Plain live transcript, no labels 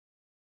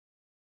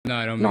No,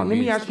 I don't No, make let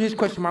me beats. ask you this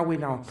question my way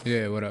now.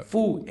 Yeah, what up?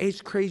 Fool,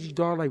 it's crazy,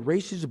 dog. Like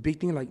race is a big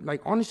thing.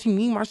 Like honestly,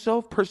 me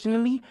myself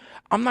personally,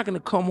 I'm not gonna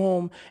come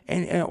home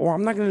and or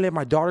I'm not gonna let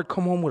my daughter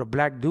come home with a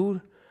black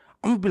dude.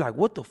 I'm gonna be like,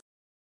 what the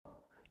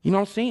you know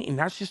what I'm saying? And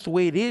that's just the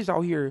way it is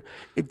out here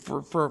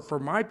for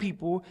my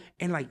people.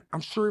 And like, I'm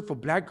sure if a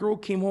black girl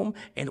came home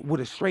and with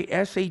a straight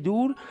SA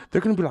dude,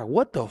 they're gonna be like,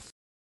 what the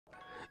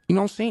you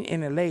know what I'm saying?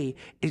 In LA,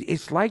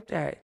 it's like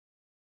that.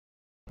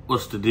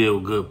 What's the deal,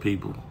 good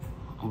people?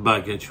 I'm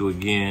back at you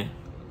again.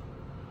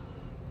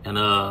 And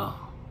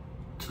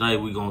today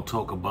we're gonna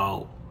talk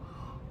about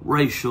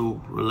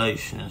racial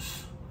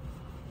relations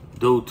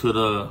due to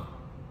the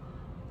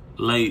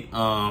late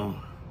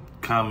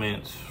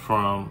comments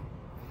from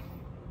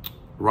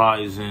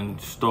rising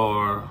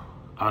star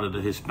out of the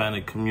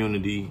Hispanic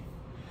community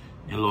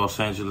in Los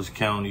Angeles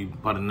County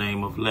by the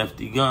name of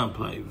Lefty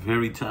Gunplay.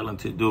 Very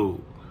talented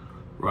dude,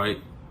 right?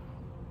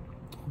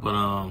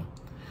 But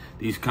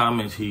these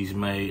comments he's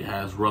made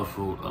has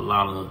ruffled a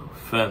lot of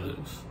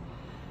feathers.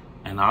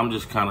 And I'm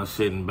just kind of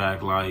sitting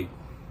back like,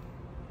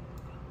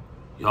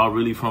 y'all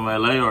really from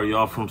LA or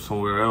y'all from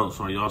somewhere else?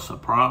 Are y'all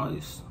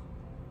surprised?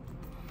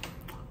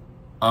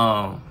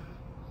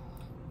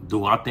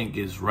 Do I think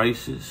it's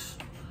racist?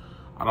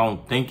 I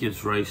don't think it's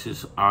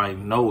racist. I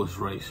know it's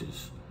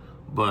racist.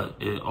 But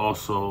it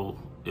also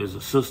is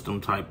a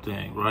system type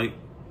thing, right?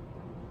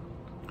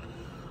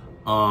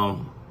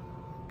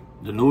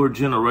 The newer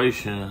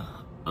generation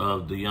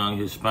of the young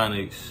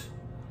Hispanics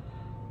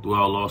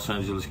throughout Los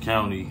Angeles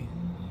County,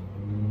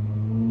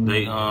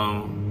 they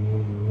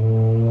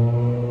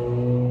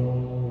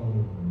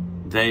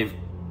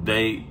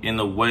in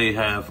a way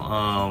have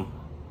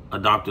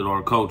adopted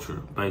our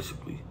culture,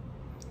 basically.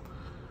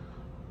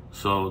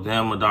 So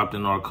them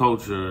adopting our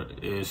culture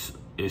is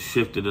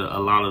shifted a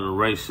lot of the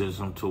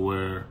racism to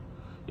where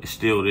it's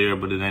still there,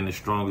 but it ain't as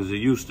strong as it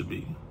used to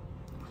be.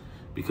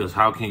 Because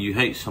how can you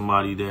hate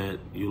somebody that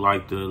you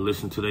like to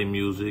listen to their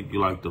music,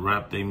 you like to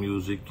rap their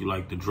music, you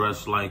like to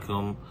dress like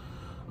them,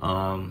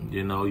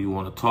 you know, you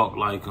want to talk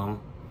like them,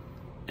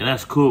 and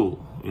that's cool,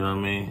 you know what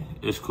I mean?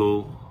 It's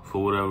cool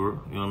for whatever,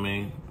 you know what I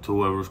mean, to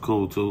whoever's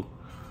cool too.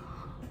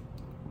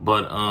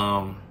 But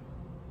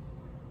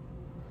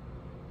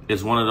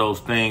it's one of those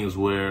things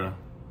where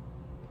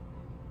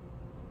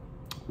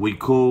we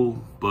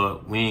cool,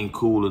 but we ain't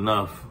cool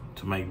enough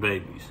to make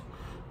babies.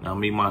 Now,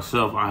 me,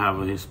 myself, I have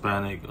a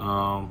Hispanic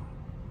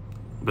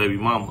baby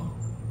mama.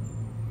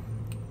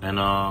 And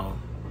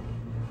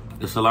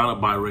there's a lot of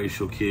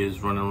biracial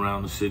kids running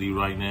around the city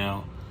right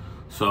now.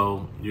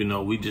 So, you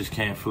know, we just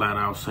can't flat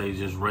out say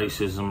just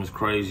racism is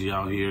crazy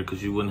out here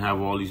because you wouldn't have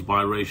all these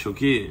biracial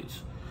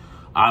kids.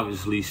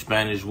 Obviously,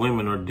 Spanish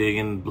women are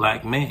digging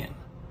black men.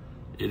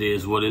 It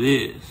is what it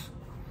is.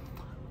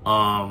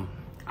 I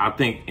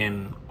think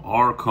in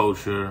our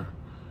culture,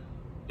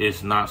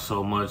 it's not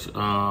so much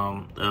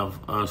of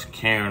us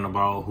caring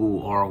about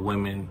who our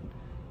women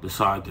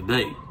decide to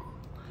date.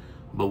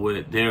 But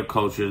with their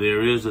culture,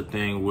 there is a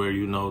thing where,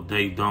 you know,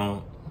 they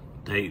don't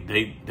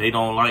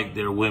like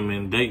their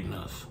women dating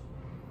us.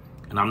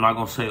 And I'm not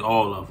going to say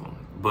all of them,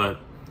 but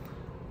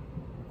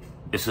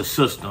it's a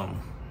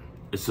system.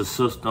 It's a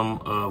system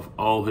of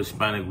all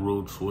Hispanic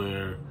roots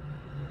where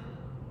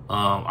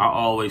I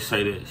always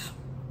say this.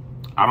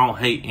 I don't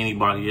hate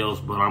anybody else,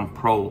 but I'm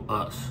pro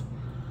us.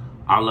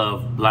 I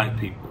love black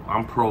people.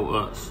 I'm pro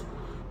us.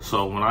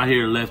 So when I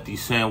hear Lefty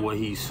saying what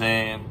he's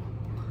saying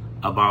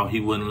about he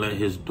wouldn't let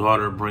his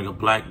daughter bring a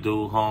black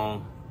dude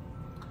home,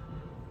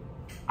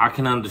 I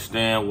can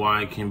understand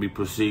why it can be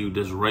perceived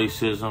as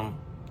racism,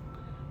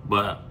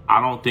 but I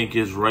don't think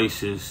it's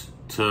racist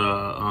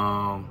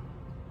to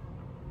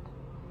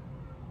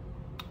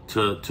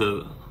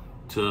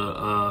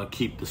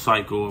keep the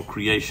cycle of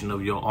creation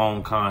of your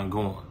own kind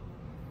going.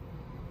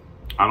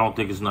 I don't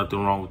think there's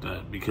nothing wrong with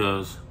that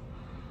because,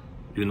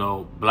 you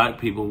know, black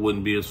people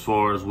wouldn't be as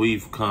far as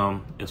we've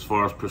come as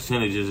far as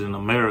percentages in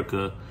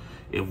America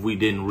if we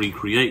didn't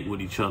recreate with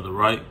each other,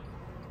 right?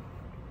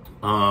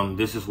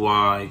 This is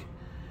why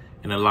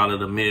in a lot of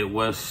the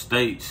Midwest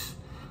states,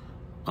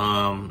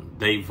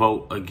 they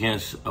vote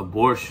against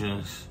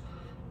abortions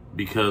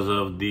because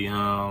of the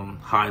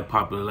high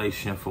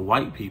population for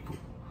white people.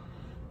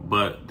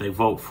 But they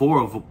vote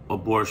for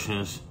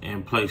abortions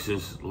in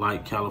places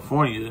like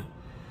California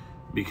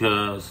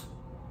because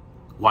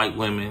white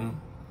women,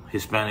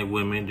 Hispanic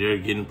women, they're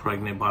getting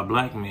pregnant by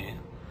black men.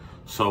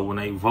 So when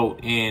they vote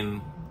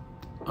in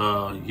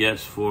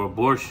yes for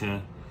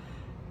abortion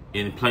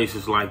in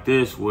places like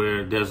this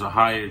where there's a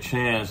higher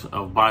chance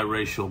of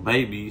biracial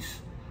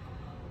babies,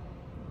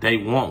 they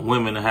want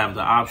women to have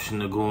the option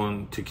to go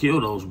and to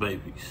kill those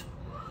babies.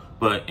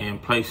 But in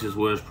places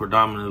where it's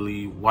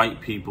predominantly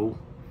white people,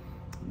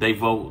 they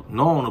vote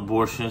no on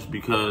abortions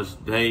because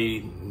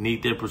they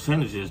need their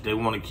percentages. They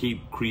want to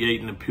keep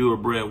creating a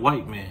purebred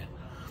white man.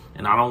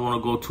 And I don't want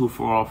to go too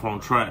far off on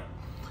track.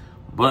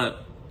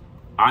 But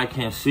I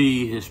can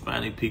see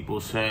Hispanic people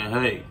saying,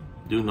 hey,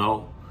 you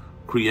know,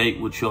 create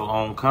with your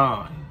own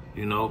kind.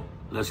 You know,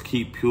 let's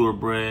keep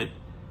purebred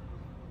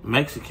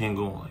Mexican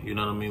going. You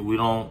know what I mean? We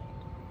don't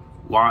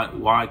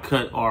Why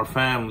cut our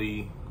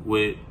family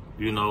with,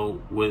 you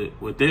know,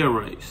 with their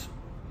race?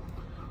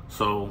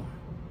 So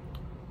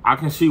I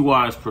can see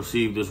why it's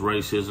perceived as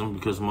racism,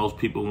 because most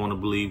people want to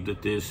believe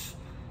that this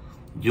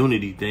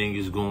unity thing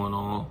is going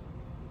on.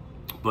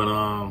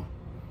 But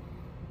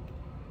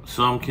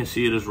some can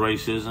see it as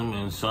racism,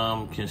 and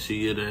some can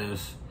see it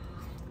as,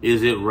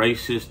 is it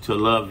racist to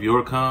love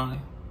your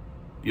kind,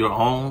 your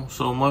own,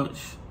 so much?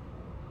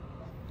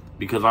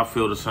 Because I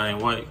feel the same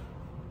way.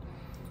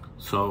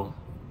 So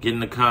get in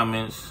the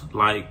comments,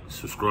 like,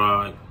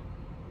 subscribe,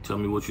 tell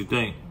me what you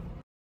think.